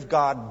Spirit of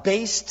God,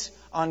 based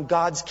on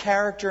God's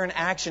character and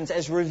actions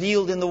as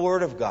revealed in the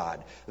Word of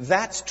God.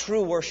 That's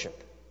true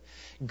worship.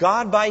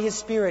 God, by His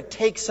Spirit,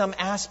 takes some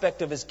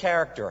aspect of His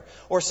character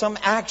or some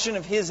action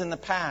of His in the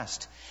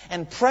past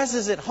and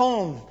presses it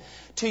home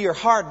to your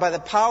heart by the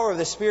power of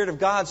the Spirit of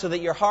God, so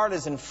that your heart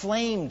is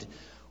inflamed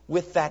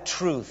with that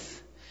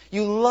truth.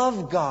 You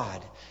love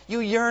God. You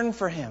yearn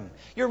for Him.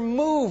 You're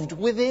moved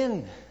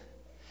within.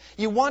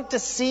 You want to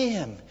see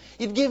Him.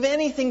 You'd give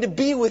anything to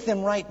be with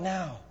Him right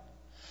now.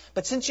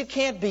 But since you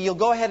can't be, you'll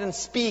go ahead and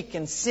speak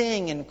and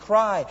sing and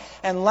cry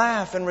and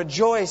laugh and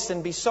rejoice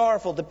and be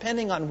sorrowful,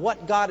 depending on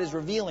what God is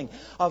revealing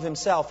of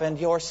Himself and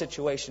your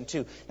situation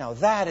too. Now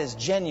that is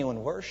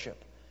genuine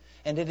worship.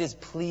 And it is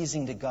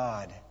pleasing to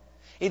God.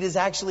 It is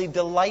actually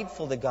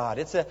delightful to God.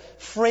 It's a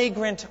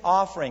fragrant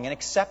offering, an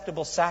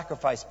acceptable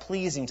sacrifice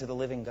pleasing to the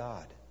living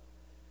God.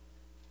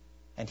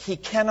 And He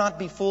cannot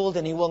be fooled,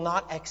 and He will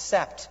not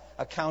accept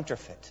a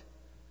counterfeit.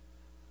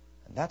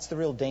 That's the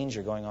real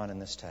danger going on in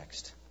this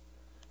text.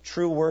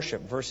 True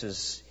worship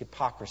versus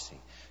hypocrisy.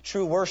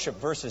 True worship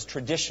versus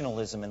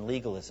traditionalism and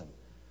legalism.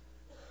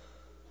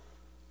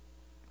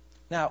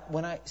 Now,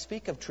 when I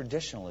speak of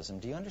traditionalism,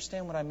 do you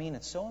understand what I mean?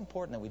 It's so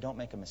important that we don't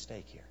make a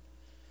mistake here.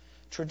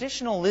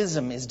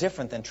 Traditionalism is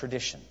different than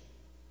tradition.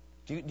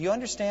 Do you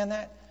understand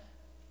that?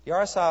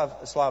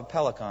 Yaroslav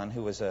Pelikan,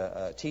 who was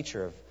a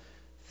teacher of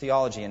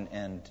theology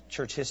and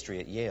church history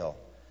at Yale,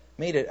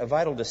 made a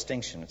vital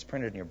distinction. It's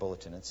printed in your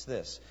bulletin. It's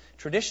this.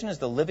 Tradition is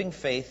the living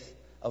faith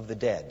of the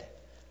dead.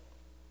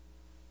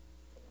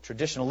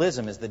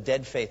 Traditionalism is the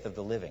dead faith of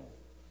the living.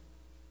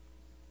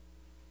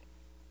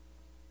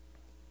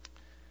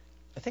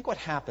 I think what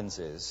happens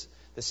is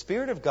the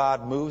Spirit of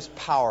God moves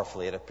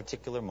powerfully at a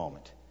particular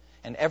moment,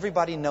 and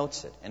everybody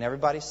notes it, and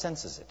everybody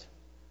senses it.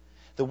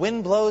 The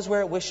wind blows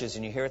where it wishes,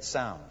 and you hear its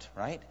sound,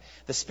 right?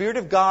 The Spirit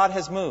of God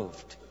has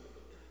moved.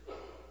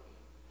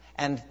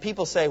 And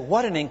people say,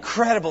 what an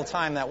incredible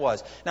time that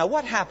was. Now,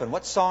 what happened?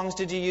 What songs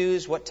did you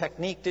use? What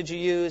technique did you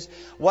use?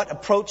 What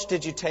approach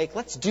did you take?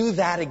 Let's do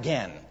that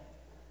again.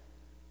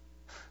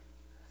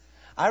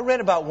 I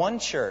read about one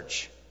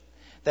church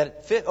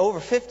that over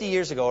 50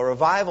 years ago, a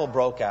revival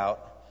broke out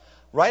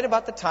right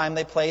about the time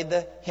they played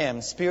the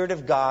hymn, Spirit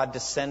of God,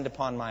 Descend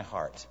Upon My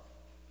Heart.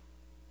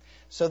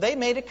 So they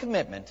made a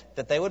commitment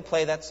that they would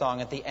play that song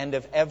at the end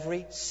of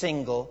every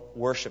single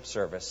worship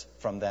service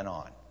from then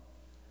on.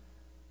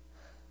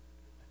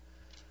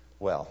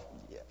 Well,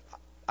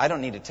 I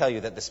don't need to tell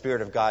you that the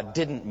Spirit of God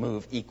didn't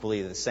move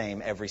equally the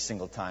same every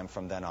single time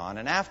from then on.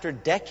 And after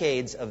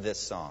decades of this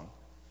song,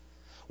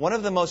 one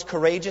of the most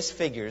courageous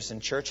figures in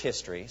church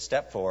history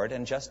stepped forward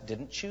and just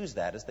didn't choose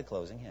that as the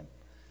closing hymn.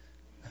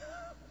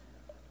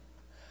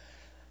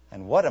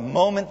 And what a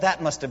moment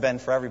that must have been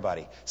for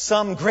everybody.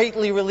 Some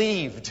greatly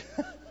relieved,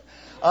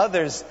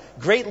 others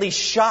greatly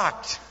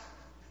shocked.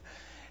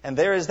 And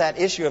there is that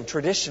issue of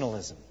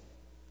traditionalism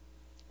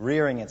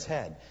rearing its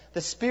head.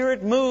 The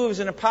Spirit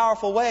moves in a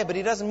powerful way, but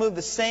He doesn't move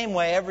the same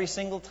way every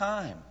single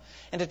time.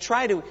 And to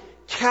try to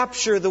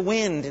capture the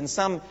wind in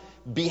some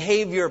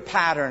behavior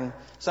pattern,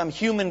 some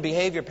human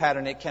behavior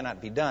pattern, it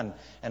cannot be done.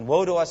 And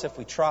woe to us if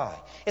we try.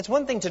 It's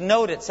one thing to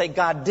note it, say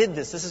God did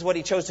this. This is what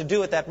He chose to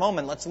do at that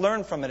moment. Let's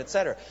learn from it,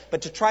 etc.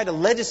 But to try to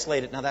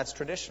legislate it, now that's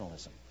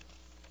traditionalism.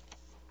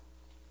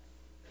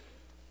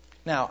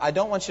 Now, I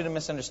don't want you to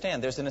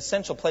misunderstand. There's an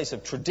essential place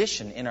of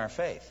tradition in our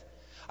faith.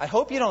 I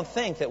hope you don't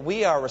think that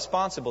we are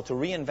responsible to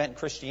reinvent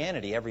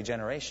Christianity every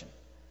generation.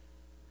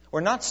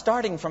 We're not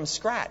starting from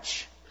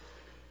scratch.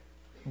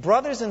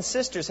 Brothers and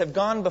sisters have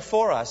gone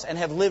before us and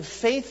have lived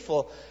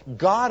faithful,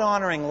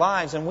 God-honoring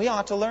lives, and we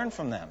ought to learn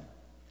from them.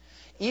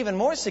 Even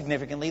more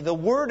significantly, the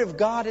Word of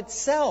God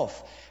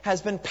itself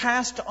has been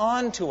passed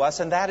on to us,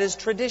 and that is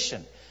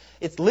tradition.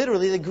 It's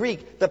literally the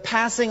Greek, the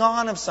passing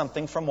on of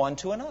something from one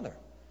to another.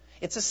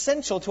 It's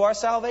essential to our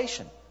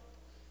salvation.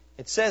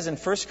 It says in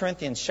 1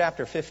 Corinthians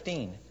chapter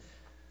 15,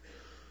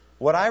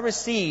 what I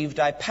received,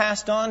 I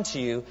passed on to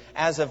you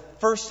as of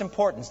first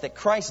importance, that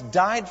Christ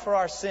died for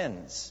our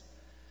sins,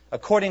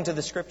 according to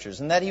the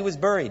Scriptures, and that He was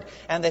buried,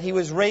 and that He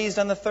was raised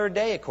on the third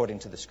day, according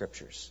to the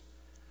Scriptures.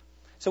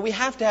 So we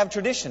have to have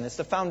tradition. It's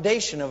the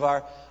foundation of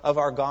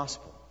our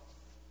gospel.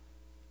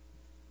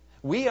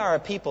 We are a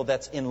people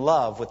that's in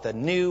love with the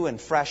new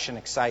and fresh and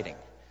exciting.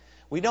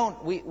 We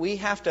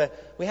have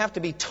to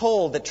be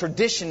told that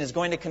tradition is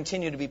going to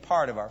continue to be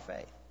part of our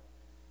faith.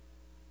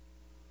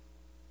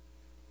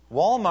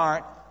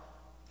 Walmart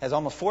has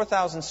almost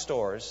 4,000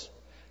 stores.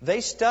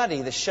 They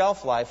study the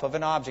shelf life of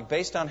an object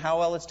based on how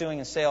well it's doing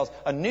in sales.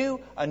 A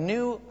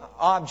new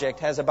object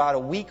has about a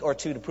week or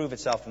two to prove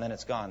itself, and then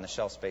it's gone. The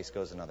shelf space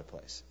goes another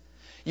place.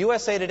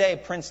 USA Today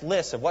prints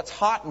lists of what's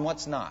hot and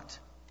what's not.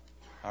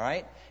 All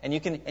right? And you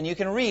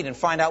can read and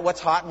find out what's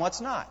hot and what's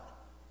not.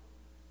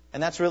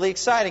 And that's really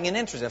exciting and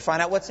interesting to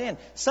find out what's in.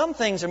 Some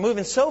things are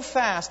moving so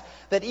fast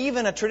that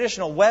even a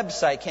traditional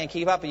website can't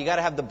keep up, but you got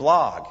to have the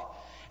blog.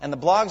 And the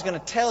blog's going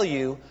to tell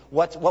you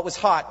what was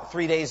hot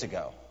 3 days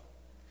ago.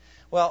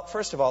 Well,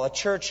 first of all, a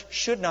church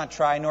should not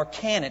try, nor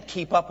can it,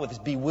 keep up with this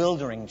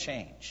bewildering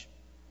change.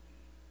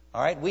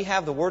 All right? We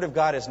have the Word of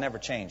God is never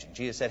changing.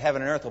 Jesus said,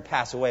 heaven and earth will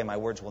pass away, my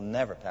words will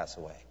never pass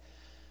away.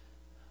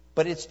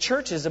 But it's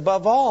churches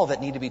above all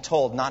that need to be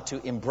told not to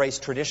embrace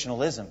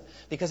traditionalism,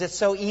 because it's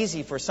so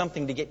easy for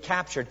something to get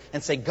captured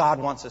and say,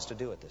 God wants us to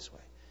do it this way.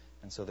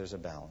 And so there's a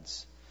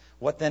balance.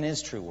 What then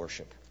is true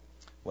worship?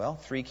 Well,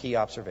 3 key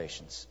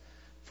observations.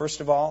 First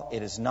of all,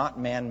 it is not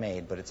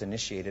man-made, but it's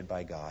initiated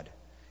by God.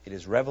 It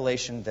is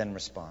revelation, then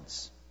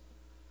response.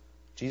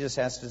 Jesus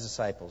asked His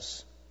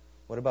disciples,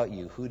 what about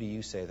you? Who do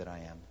you say that I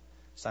am?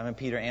 Simon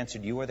Peter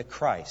answered, you are the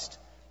Christ,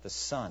 the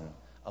Son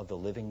of the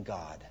living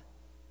God.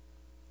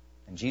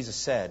 And Jesus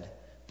said,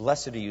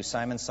 blessed are you,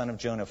 Simon, son of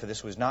Jonah, for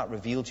this was not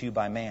revealed to you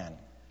by man,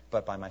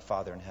 but by my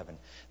Father in heaven.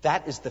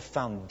 That is the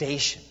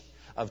foundation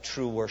of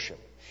true worship.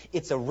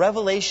 It's a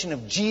revelation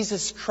of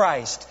Jesus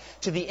Christ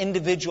to the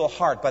individual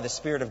heart by the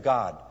Spirit of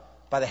God,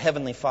 by the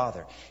Heavenly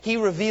Father. He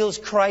reveals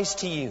Christ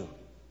to you.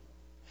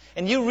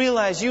 And you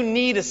realize you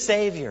need a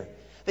Savior,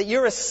 that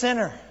you're a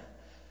sinner,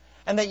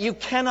 And that you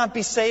cannot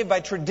be saved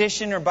by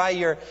tradition or by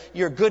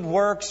your good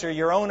works or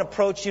your own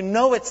approach. You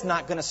know it's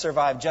not going to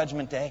survive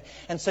Judgment Day.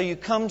 And so you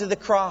come to the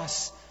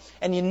cross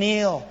and you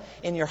kneel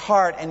in your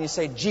heart and you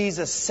say,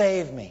 Jesus,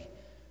 save me.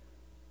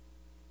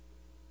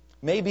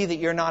 Maybe that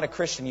you're not a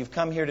Christian. You've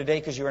come here today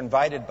because you were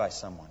invited by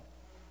someone.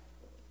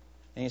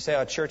 And you say,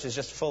 oh, church is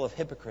just full of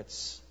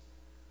hypocrites.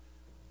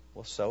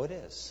 Well, so it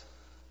is.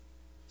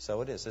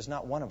 So it is. There's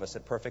not one of us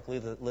that perfectly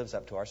lives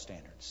up to our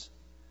standards.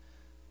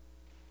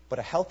 But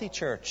a healthy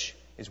church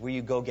is where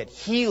you go get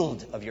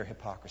healed of your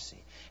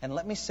hypocrisy. And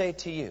let me say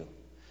to you,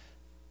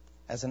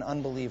 as an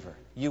unbeliever,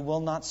 you will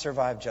not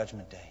survive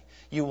Judgment Day.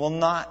 You will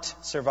not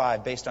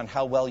survive based on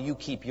how well you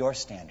keep your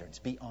standards.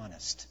 Be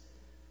honest.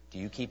 Do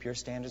you keep your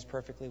standards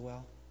perfectly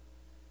well?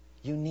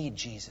 You need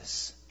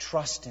Jesus.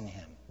 Trust in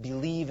Him.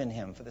 Believe in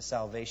Him for the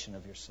salvation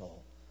of your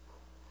soul.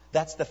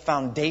 That's the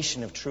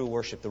foundation of true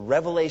worship, the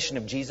revelation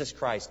of Jesus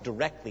Christ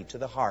directly to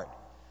the heart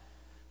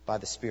by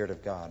the Spirit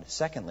of God.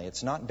 Secondly,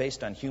 it's not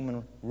based on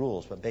human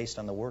rules, but based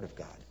on the Word of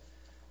God.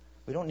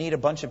 We don't need a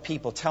bunch of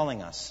people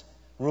telling us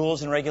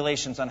rules and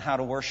regulations on how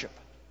to worship,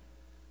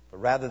 but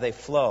rather they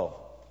flow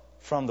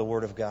from the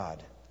Word of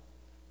God.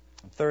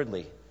 And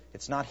thirdly,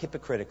 it's not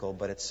hypocritical,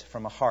 but it's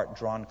from a heart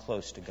drawn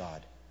close to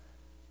God.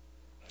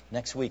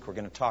 Next week, we're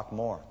going to talk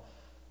more.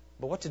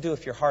 But what to do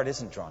if your heart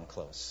isn't drawn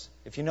close?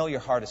 If you know your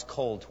heart is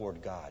cold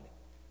toward God?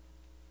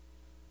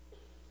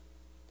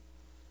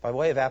 By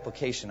way of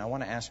application, I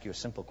want to ask you a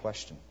simple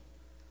question.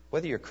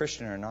 Whether you're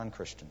Christian or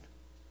non-Christian,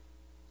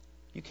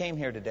 you came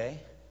here today,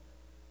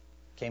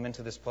 came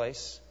into this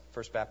place,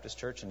 First Baptist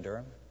Church in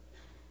Durham.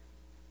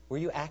 Were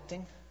you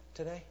acting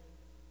today?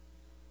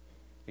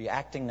 Are you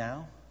acting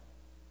now?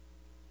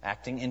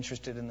 Acting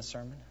interested in the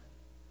sermon?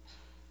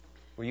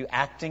 Were you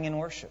acting in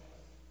worship?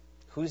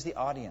 Who's the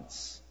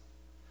audience?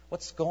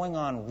 What's going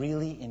on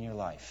really in your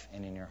life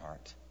and in your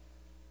heart?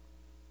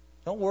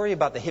 Don't worry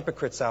about the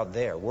hypocrites out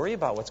there. Worry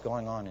about what's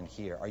going on in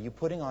here. Are you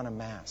putting on a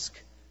mask?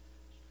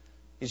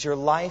 Is your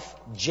life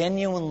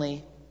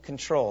genuinely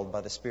controlled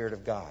by the Spirit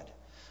of God?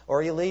 Or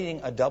are you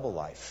leading a double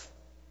life,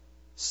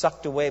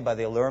 sucked away by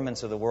the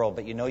allurements of the world,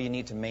 but you know you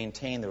need to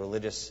maintain the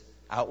religious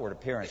outward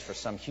appearance for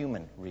some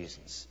human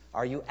reasons?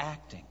 Are you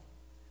acting?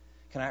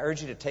 Can I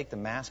urge you to take the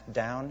mask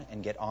down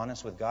and get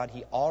honest with God?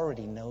 He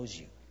already knows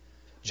you.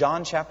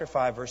 John chapter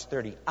 5, verse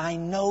 30. I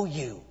know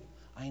you.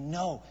 I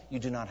know you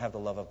do not have the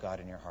love of God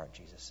in your heart,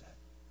 Jesus said.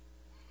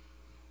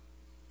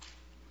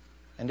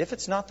 And if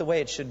it's not the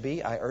way it should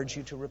be, I urge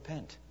you to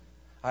repent.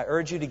 I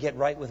urge you to get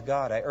right with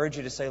God. I urge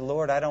you to say,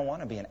 Lord, I don't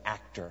want to be an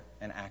actor,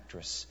 an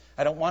actress.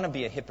 I don't want to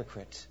be a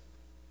hypocrite.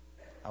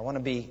 I want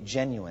to be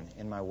genuine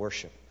in my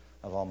worship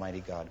of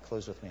Almighty God.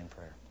 Close with me in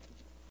prayer.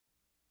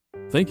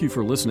 Thank you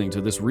for listening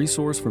to this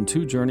resource from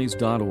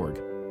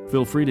twojourneys.org.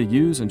 Feel free to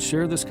use and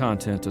share this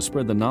content to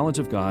spread the knowledge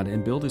of God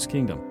and build His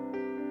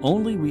kingdom.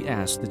 Only we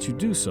ask that you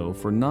do so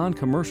for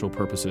non-commercial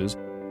purposes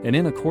and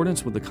in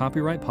accordance with the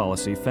copyright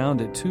policy found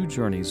at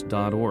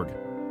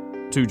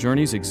twojourneys.org. Two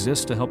Journeys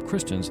exists to help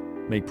Christians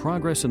make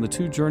progress in the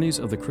two journeys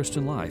of the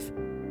Christian life,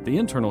 the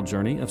internal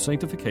journey of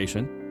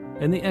sanctification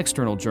and the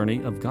external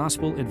journey of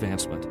gospel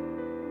advancement.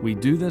 We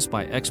do this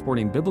by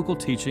exporting biblical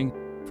teaching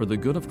for the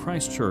good of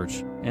Christ's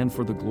church and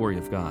for the glory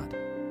of God.